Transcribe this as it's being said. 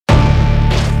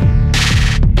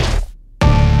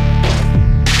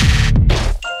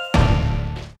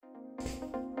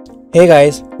Hey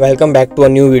guys, welcome back to a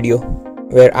new video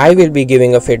where I will be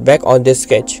giving a feedback on this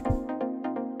sketch.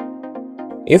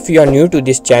 If you are new to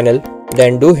this channel,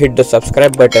 then do hit the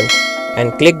subscribe button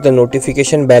and click the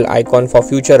notification bell icon for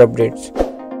future updates.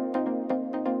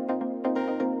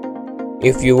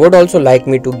 If you would also like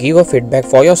me to give a feedback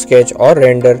for your sketch or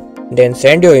render, then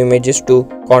send your images to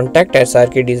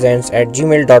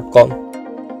contactsrkdesigns@gmail.com.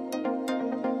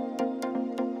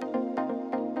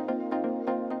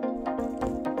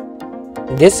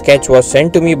 This sketch was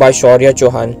sent to me by Shourya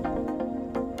Chouhan.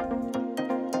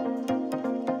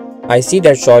 I see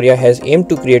that Shourya has aimed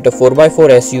to create a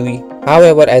 4x4 SUV.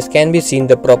 However, as can be seen,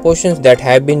 the proportions that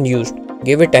have been used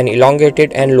give it an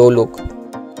elongated and low look.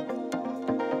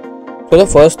 So the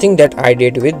first thing that I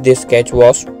did with this sketch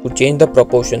was to change the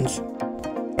proportions.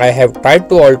 I have tried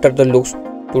to alter the looks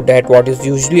to that what is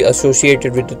usually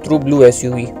associated with the true blue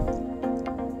SUV.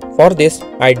 For this,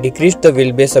 I decreased the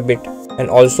wheelbase a bit and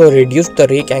also reduced the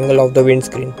rake angle of the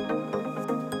windscreen.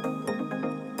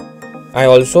 I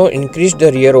also increased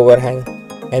the rear overhang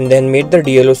and then made the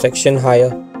DLO section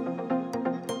higher.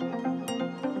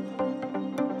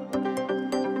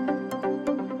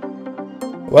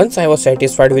 Once I was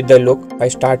satisfied with the look, I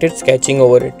started sketching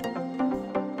over it.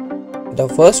 The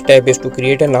first step is to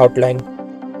create an outline.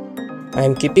 I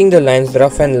am keeping the lines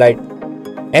rough and light.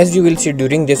 As you will see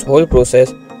during this whole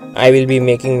process, I will be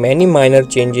making many minor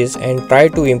changes and try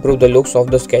to improve the looks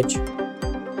of the sketch.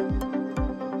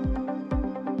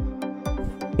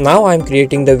 Now I am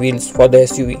creating the wheels for the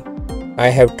SUV. I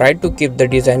have tried to keep the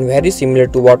design very similar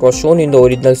to what was shown in the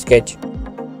original sketch.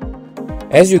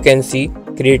 As you can see,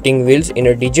 creating wheels in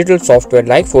a digital software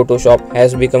like Photoshop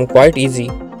has become quite easy.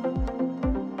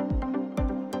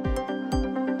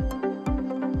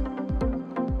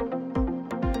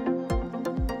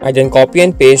 I then copy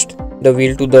and paste the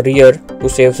wheel to the rear to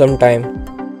save some time.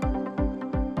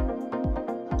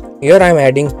 Here I am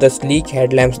adding the sleek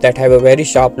headlamps that have a very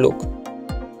sharp look.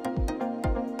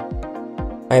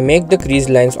 I make the crease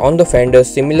lines on the fenders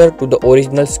similar to the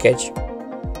original sketch.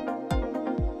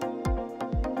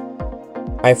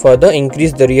 I further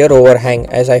increased the rear overhang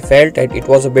as I felt that it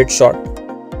was a bit short.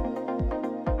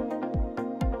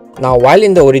 Now while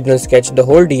in the original sketch the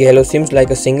whole DLO seems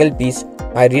like a single piece,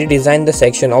 I redesigned the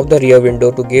section of the rear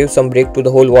window to give some break to the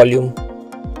whole volume.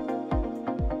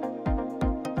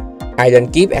 I then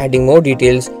keep adding more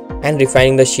details and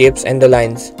refining the shapes and the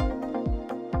lines.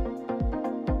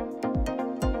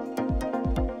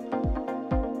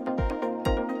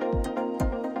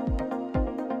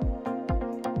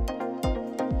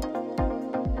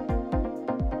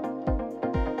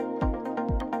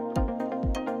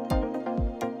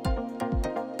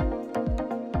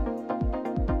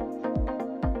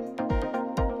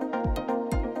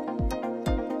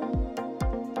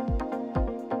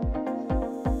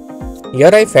 Here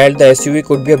I felt the SUV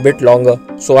could be a bit longer,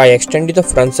 so I extended the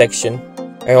front section.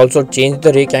 I also changed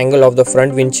the rake angle of the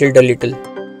front windshield a little.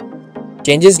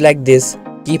 Changes like this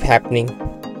keep happening.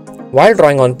 While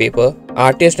drawing on paper,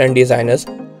 artists and designers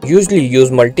usually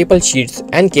use multiple sheets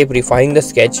and keep refining the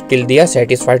sketch till they are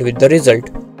satisfied with the result.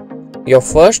 Your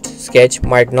first sketch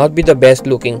might not be the best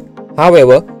looking.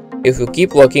 However, if you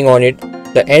keep working on it,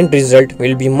 the end result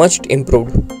will be much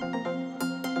improved.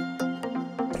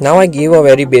 Now I gave a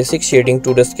very basic shading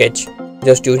to the sketch,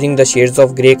 just using the shades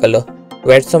of grey color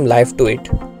to add some life to it.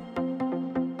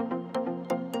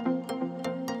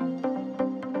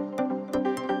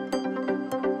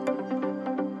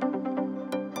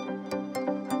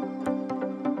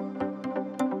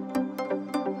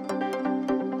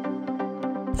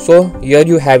 So here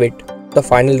you have it, the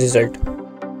final result.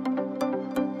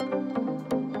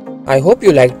 I hope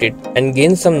you liked it and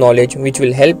gained some knowledge which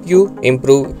will help you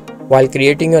improve while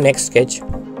creating your next sketch.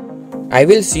 I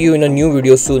will see you in a new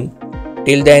video soon.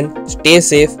 Till then, stay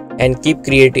safe and keep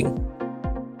creating.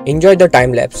 Enjoy the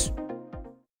time lapse.